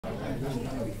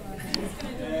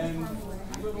And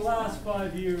for the last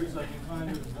 5 years, I've been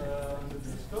kind of under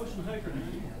the Scotian hiker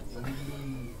name,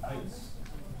 leading hikes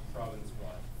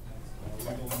province-wide. We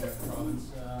go in that province.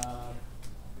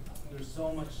 There's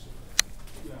so much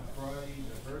variety,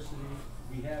 diversity.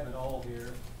 We have it all here.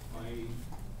 My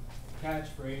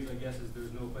catchphrase, I guess, is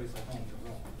 "There's no place like home to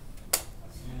roam."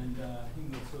 And you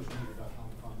can go to socialmedia.com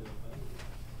to find it.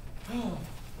 But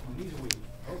my knees are weak.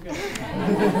 Okay.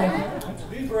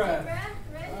 Deep breath.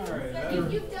 All right.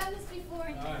 You've done this before. I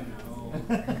know.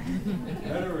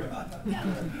 Better.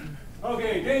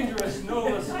 Okay, Dangerous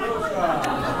Nova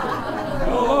Scotia.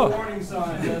 No warning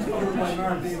signs. That's covered by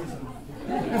Mark Davidson.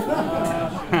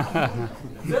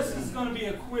 This is going to be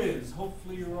a quiz.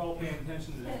 Hopefully you're all paying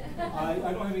attention today.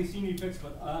 I don't have any scenery pics,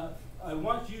 but I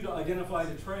want you to identify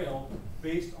the trail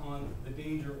based on the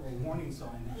danger or warning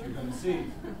sign that you're going to see.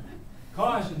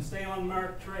 Caution, stay on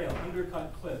marked trail,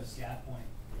 undercut cliffs. Gap point.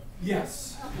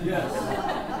 Yes, yes.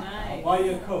 I'll buy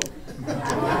you a Coke. If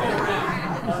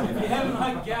you haven't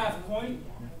hiked Gaff Point,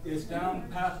 it's down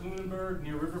past Lunenburg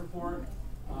near Riverport.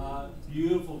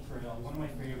 Beautiful trail, one of my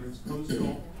favorites.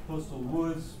 Coastal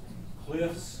woods,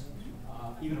 cliffs,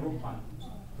 even a rope climb.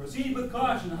 Proceed with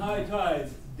caution, high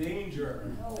tides,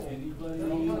 danger. Anybody?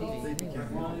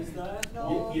 What is that?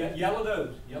 No. Yellowed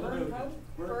out. Yellowed out.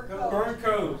 Burnt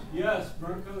coat. Yes,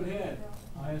 burnt coat head.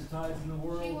 Highest tides in the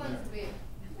world. She wants to be.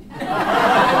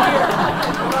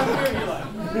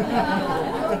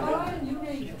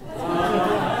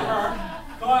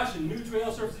 Caution, new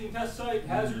trail surfacing test site.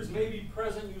 Hazards may be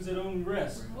present. Use at own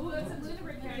risk. Oh, that's a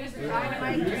Lunenburg trail.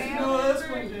 Dynamite trail. You know this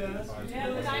one, Dennis.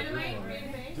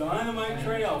 Dynamite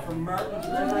trail from Martin to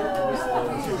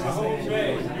Mahone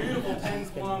Bay. Beautiful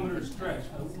 10-kilometer stretch.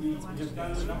 We've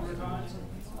done it a number of times.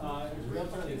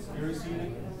 It's very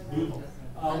scenic. Beautiful.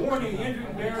 Warning,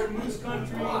 hindering bear and moose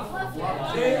country. Let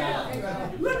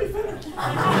me finish.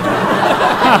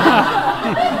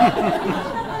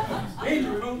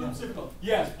 Danger, remote and difficult.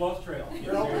 Yes, Bluff Trail.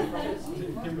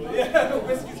 Yeah,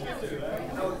 whiskey's good too.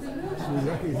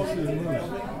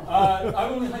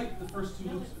 I've only hiked the first 2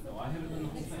 loops though. I haven't done the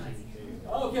whole thing.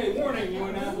 Okay, warning, you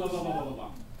and blah, blah, blah, blah,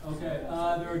 blah. Okay,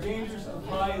 there are dangers of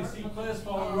high and steep cliffs,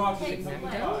 falling rocks, and moving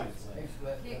tides.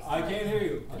 I can't hear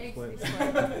you.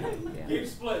 Cape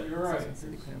Split, you're right.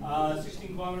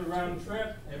 16-kilometer round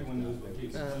trip. Everyone knows what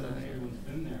Cape Split is. Everyone's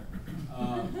been there.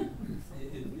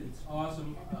 It's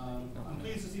awesome. I'm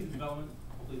pleased to see the development.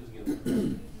 Hopefully it doesn't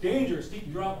get danger,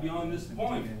 steep drop beyond this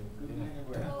point.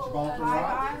 Gibraltar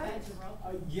Rock?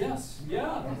 Yes,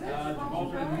 yeah.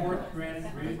 Gibraltar North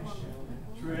Granite Ridge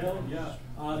Trail, yeah.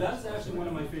 That's actually one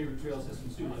of my favorite trail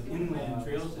systems too, like inland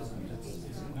trail systems.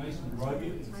 It's nice and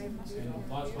rugged, and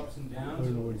lots of ups and downs.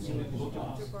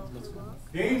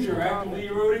 Danger, actively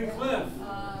eroding cliff.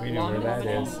 We know where that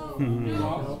is.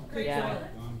 Yeah.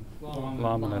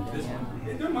 Lomond.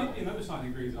 There might be another sign that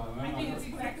agrees on it. I think it's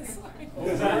exactly the sign.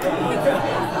 Is that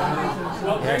right?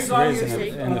 Well, Yes, there is,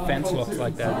 and the fence looks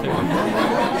like that too.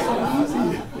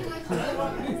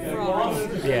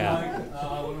 Yeah.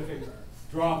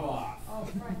 Drop off.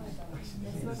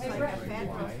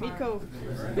 Miko.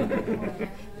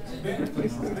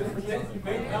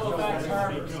 Make Halifax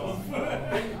Harbor.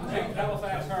 Make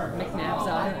Halifax Harbor. McNabb's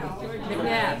Island.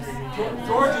 McNabb's.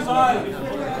 George's Island.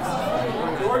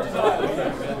 George's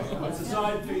Island. It's the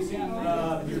side facing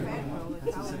here.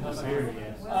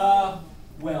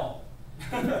 Well,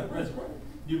 reservoir.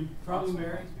 You probably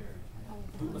married.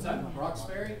 What's that?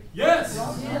 Roxbury? Yes!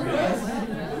 Yes!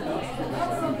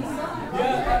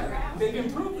 Yeah, they've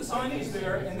improved the signage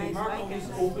there, and they mark all these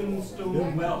open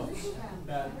stone wells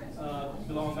that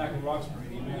belong back in Roxbury,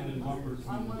 the abandoned lumber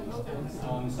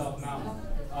on the South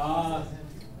Mountain.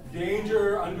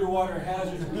 Danger, underwater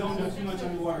hazards. We don't do too much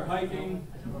underwater hiking.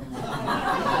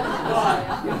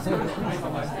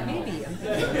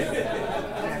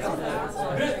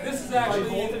 This is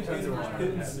actually in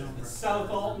South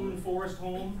Alton Forest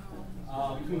Home,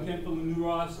 between Kempville and New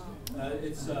Ross.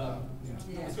 It's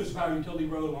Scotia Power Utility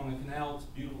Road along the canal. It's a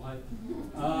beautiful hike.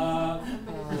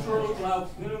 For sure, allow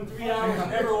minimum 3 hours.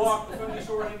 Never walk the Fundy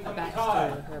shore at any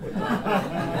tide.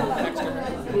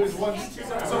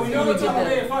 So we know it's on the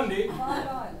Bay of Fundy.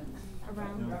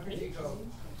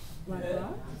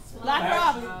 Black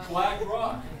Rock. Black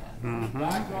Rock.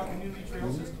 Black Rock Community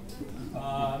Trail System.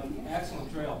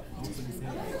 Excellent trail.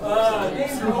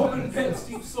 These are open pit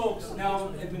steep slopes. Now,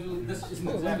 admittedly, this isn't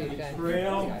exactly a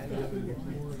trail.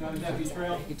 It's not exactly a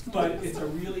trail, but it's a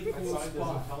really cool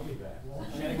spot.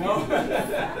 No?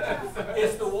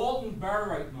 It's the Walton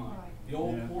Barite Mine, the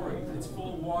old quarry. It's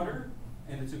full of water,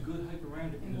 and it's a good hike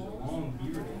around it, and there's a long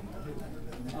beard in it.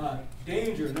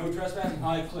 Danger, no trespassing,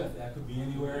 high cliff. That could be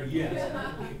anywhere, yes.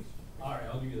 All right,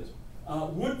 I'll give you this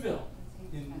one. Woodville,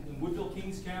 in Woodville,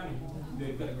 Kings County.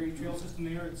 They've got a great trail system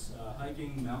there. It's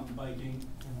hiking, mountain biking.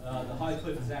 The high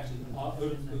cliff is actually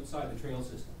outside the trail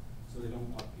system, so they don't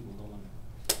want people going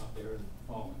up there and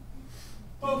falling.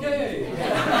 Okay,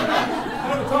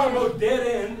 I'm going to talk about dead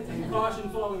end and caution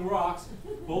falling rocks,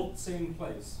 both same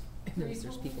place.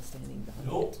 There's people standing behind.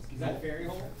 Nope. Is that Ferry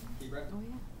Hole? Oh, yeah.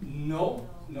 No,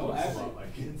 actually.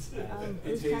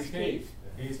 It's Hayes Cave.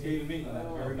 Hayes Cave and Maitland, at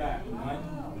the very back.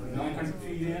 900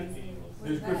 feet in.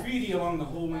 There's graffiti along the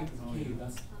whole length of the cave.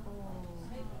 That's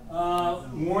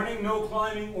warning, no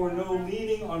climbing or no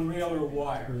leaning on rail or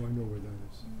wire. Oh, I know where that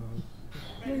is.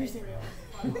 Where is it?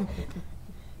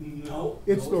 No.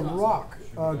 It's the rock,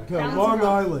 Long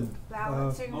Island.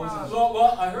 Balancing rock.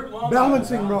 Well, I heard Long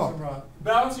Balancing Island. rock.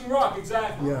 Balancing rock,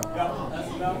 exactly. Yeah. That's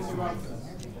the balancing rock.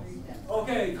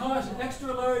 Okay, caution,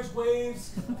 extra large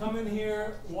waves come in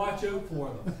here, watch out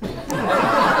for them.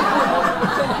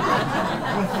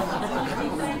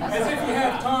 As if you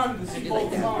have time to see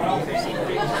both songs.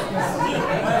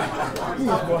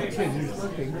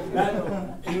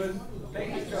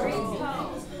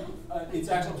 It's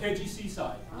actually Kedgy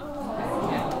Seaside.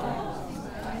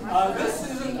 This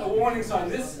isn't a warning sign.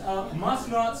 This must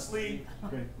not sleep,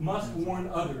 must warn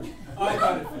others. I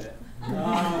thought it fit.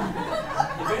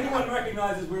 If anyone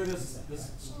recognizes where this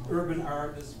urban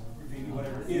art, this graffiti,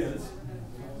 whatever is,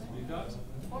 speak up.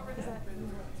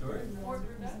 Sorry?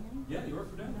 Yeah, you work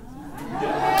for them.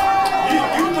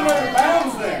 Yeah. You deliver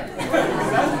bounds there.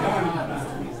 That's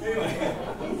anyway,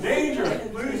 danger.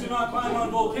 Please do not climb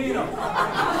on volcano.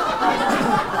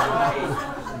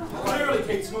 Clearly,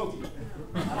 Cape Smoky.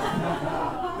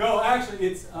 No, actually,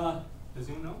 it's, does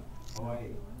anyone know?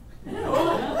 Hawaii.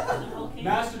 Oh.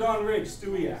 Mastodon Ridge,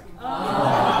 Stewiacke.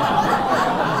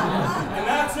 And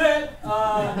that's it.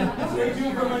 Stay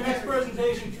tuned for my next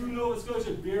presentation, True Nova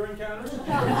Scotia Beer Encounters. If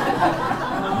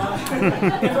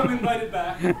I'm invited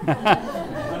back.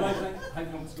 I'd like to thank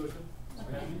Hike Nova Scotia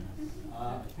for having me. I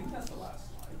think that's the last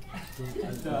slide.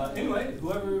 But anyway,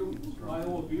 whoever I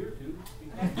owe a beer to.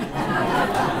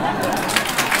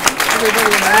 Everybody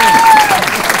in the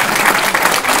room.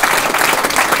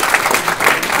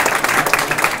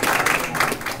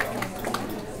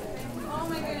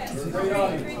 Great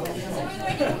audience.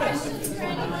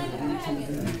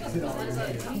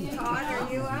 Todd, are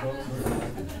you up?